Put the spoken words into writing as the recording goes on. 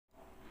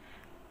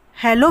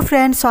Hello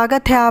friends,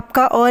 स्वागत है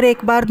आपका और एक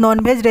बार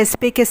नॉनवेज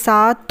रेसिपी के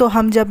साथ। तो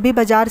हम जब भी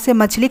बाज़ार से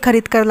मछली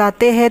ख़रीद कर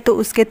लाते हैं तो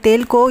उसके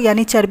तेल को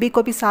यानी चर्बी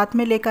को भी साथ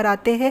में लेकर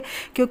आते हैं,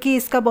 क्योंकि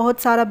इसका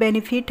बहुत सारा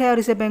बेनिफिट है और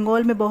इसे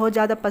बंगाल में बहुत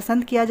ज़्यादा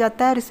पसंद किया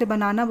जाता है और इसे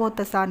बनाना बहुत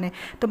आसान है।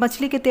 तो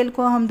मछली के तेल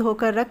को हम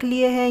धोकर रख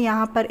लिए हैं।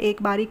 यहाँ पर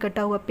एक बारीक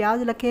कटा हुआ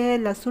प्याज रखे हैं,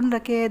 लहसुन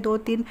रखे हैं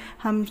 2-3,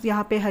 हम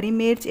यहाँ पर हरी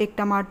मिर्च, एक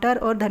टमाटर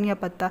और धनिया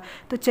पत्ता।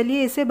 तो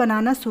चलिए इसे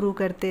बनाना शुरू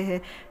करते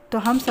हैं। तो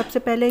हम सबसे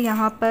पहले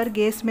यहाँ पर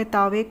गैस में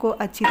तावे को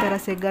अच्छी तरह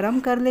से गरम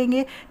कर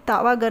लेंगे।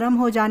 तावा गरम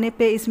हो जाने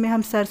पे इसमें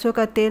हम सरसों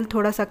का तेल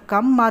थोड़ा सा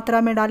कम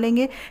मात्रा में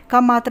डालेंगे।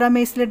 कम मात्रा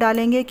में इसलिए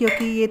डालेंगे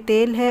क्योंकि ये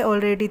तेल है,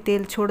 ऑलरेडी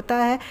तेल छोड़ता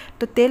है।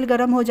 तो तेल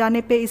गरम हो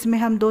जाने पे इसमें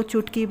हम 2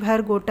 चुटकी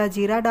भर गोटा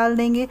जीरा डाल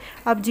देंगे।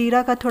 अब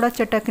जीरा का थोड़ा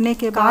चटकने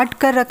के बाद काट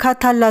कर रखा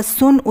था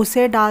लहसुन,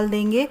 उसे डाल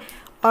देंगे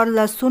और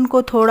लहसुन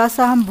को थोड़ा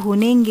सा हम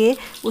भूनेंगे।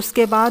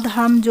 उसके बाद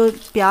हम जो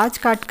प्याज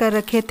काट कर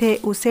रखे थे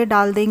उसे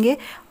डाल देंगे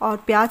और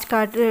प्याज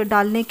काट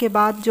डालने के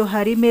बाद जो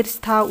हरी मिर्च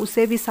था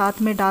उसे भी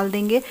साथ में डाल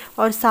देंगे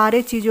और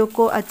सारे चीज़ों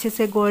को अच्छे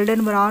से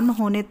गोल्डन ब्राउन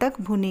होने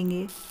तक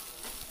भूनेंगे।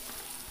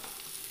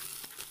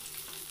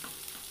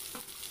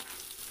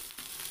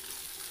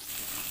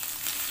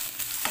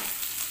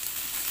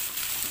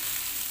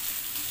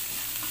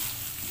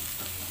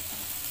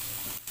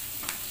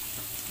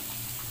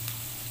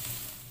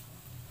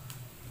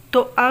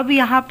 तो अब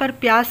यहाँ पर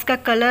प्याज का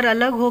कलर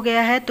अलग हो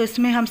गया है, तो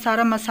इसमें हम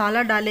सारा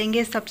मसाला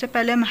डालेंगे। सबसे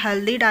पहले हम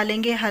हल्दी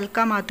डालेंगे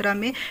हल्का मात्रा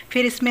में,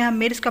 फिर इसमें हम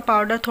मिर्च का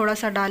पाउडर थोड़ा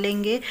सा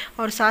डालेंगे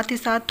और साथ ही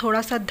साथ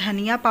थोड़ा सा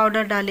धनिया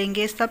पाउडर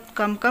डालेंगे। सब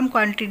कम कम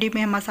क्वांटिटी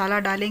में हम मसाला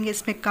डालेंगे,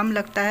 इसमें कम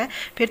लगता है।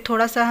 फिर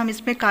थोड़ा सा हम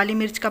इसमें काली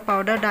मिर्च का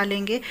पाउडर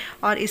डालेंगे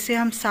और इसे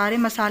हम सारे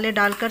मसाले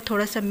डालकर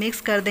थोड़ा सा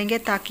मिक्स कर देंगे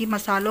ताकि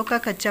मसालों का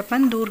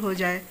कच्चापन दूर हो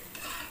जाए।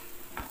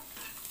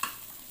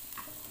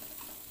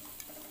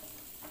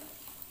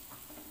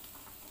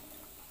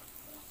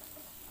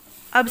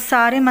 अब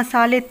सारे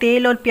मसाले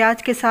तेल और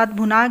प्याज के साथ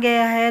भुना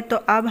गया है। तो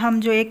अब हम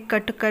जो एक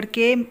कट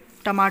करके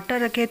टमाटर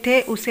रखे थे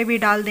उसे भी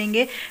डाल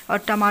देंगे और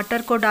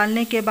टमाटर को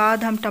डालने के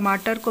बाद हम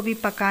टमाटर को भी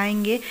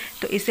पकाएंगे।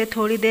 तो इसे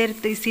थोड़ी देर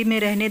इसी में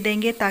रहने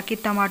देंगे ताकि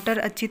टमाटर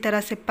अच्छी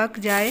तरह से पक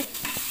जाए।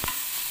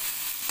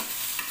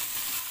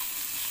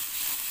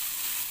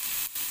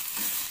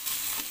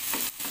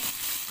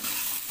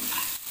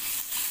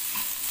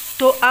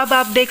 तो अब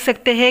आप देख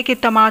सकते हैं कि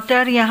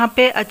टमाटर यहाँ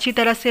पे अच्छी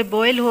तरह से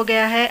बॉईल हो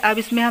गया है। अब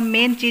इसमें हम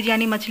मेन चीज़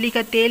यानी मछली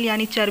का तेल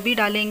यानी चर्बी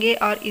डालेंगे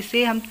और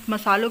इसे हम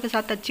मसालों के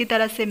साथ अच्छी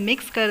तरह से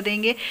मिक्स कर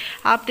देंगे।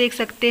 आप देख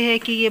सकते हैं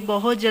कि ये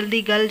बहुत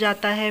जल्दी गल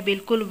जाता है,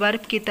 बिल्कुल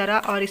बर्फ़ की तरह,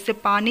 और इससे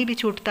पानी भी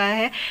छूटता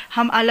है।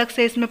 हम अलग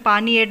से इसमें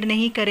पानी ऐड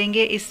नहीं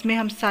करेंगे, इसमें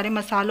हम सारे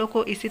मसालों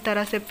को इसी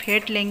तरह से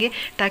फेंट लेंगे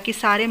ताकि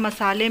सारे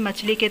मसाले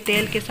मछली के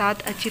तेल के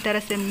साथ अच्छी तरह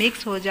से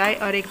मिक्स हो जाए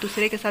और एक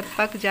दूसरे के साथ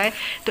पक जाए।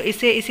 तो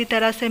इसे इसी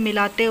तरह से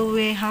मिलाते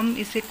हुए हम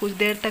इसे कुछ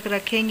देर तक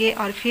रखेंगे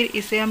और फिर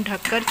इसे हम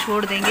ढककर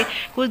छोड़ देंगे।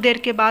 कुछ देर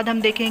के बाद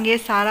हम देखेंगे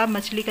सारा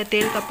मछली का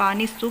तेल का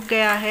पानी सूख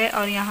गया है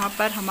और यहाँ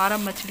पर हमारा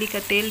मछली का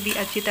तेल भी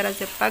अच्छी तरह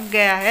से पक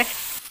गया है।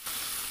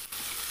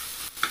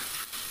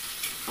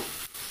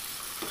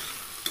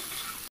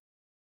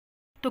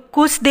 तो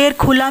कुछ देर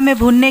खुला में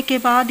भुनने के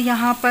बाद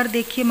यहाँ पर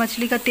देखिए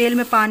मछली का तेल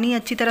में पानी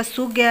अच्छी तरह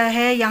सूख गया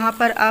है। यहाँ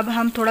पर अब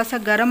हम थोड़ा सा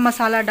गरम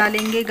मसाला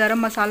डालेंगे। गरम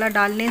मसाला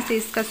डालने से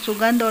इसका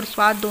सुगंध और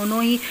स्वाद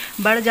दोनों ही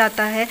बढ़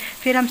जाता है।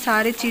 फिर हम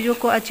सारी चीज़ों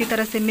को अच्छी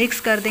तरह से मिक्स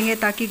कर देंगे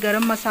ताकि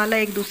गरम मसाला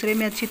एक दूसरे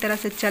में अच्छी तरह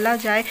से चला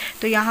जाए।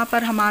 तो यहाँ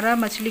पर हमारा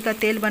मछली का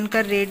तेल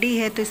बनकर रेडी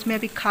है। तो इसमें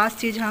अभी ख़ास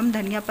चीज़ हम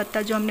धनिया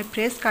पत्ता जो हमने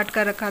फ्रेश काट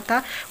कर रखा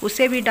था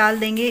उसे भी डाल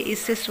देंगे।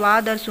 इससे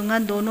स्वाद और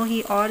सुगंध दोनों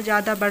ही और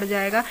ज़्यादा बढ़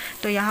जाएगा।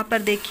 तो यहाँ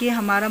पर देखिए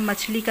हमारा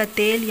मछली का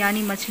तेल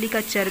यानी मछली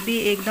का चर्बी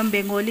एकदम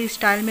बंगाली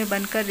स्टाइल में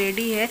बनकर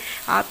रेडी है।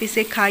 आप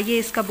इसे खाइए,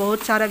 इसका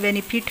बहुत सारा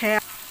बेनिफिट है।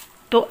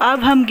 तो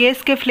अब हम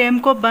गैस के फ्लेम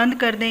को बंद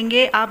कर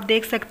देंगे। आप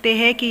देख सकते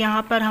हैं कि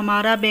यहाँ पर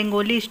हमारा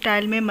बंगाली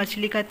स्टाइल में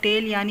मछली का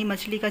तेल यानी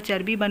मछली का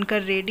चर्बी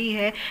बनकर रेडी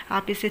है।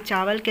 आप इसे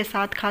चावल के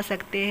साथ खा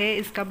सकते हैं,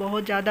 इसका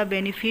बहुत ज़्यादा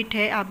बेनिफिट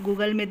है। आप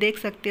गूगल में देख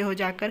सकते हो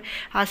जाकर।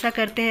 आशा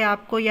करते हैं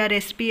आपको यह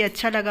रेसिपी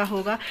अच्छा लगा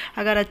होगा।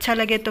 अगर अच्छा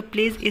लगे तो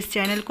प्लीज़ इस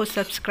चैनल को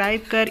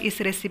सब्सक्राइब कर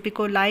इस रेसिपी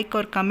को लाइक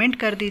और कमेंट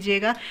कर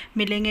दीजिएगा।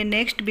 मिलेंगे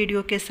नेक्स्ट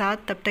वीडियो के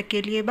साथ, तब तक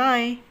के लिए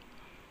बाय।